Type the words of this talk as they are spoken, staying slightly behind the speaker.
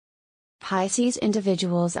Pisces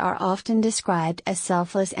individuals are often described as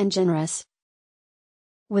selfless and generous,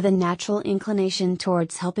 with a natural inclination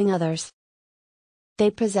towards helping others.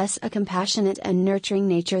 They possess a compassionate and nurturing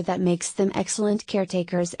nature that makes them excellent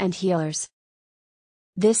caretakers and healers.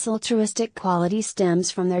 This altruistic quality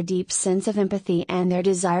stems from their deep sense of empathy and their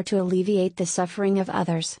desire to alleviate the suffering of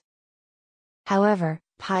others. However,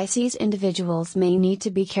 Pisces individuals may need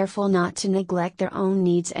to be careful not to neglect their own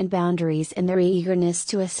needs and boundaries in their eagerness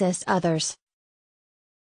to assist others,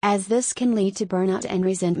 as this can lead to burnout and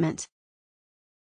resentment.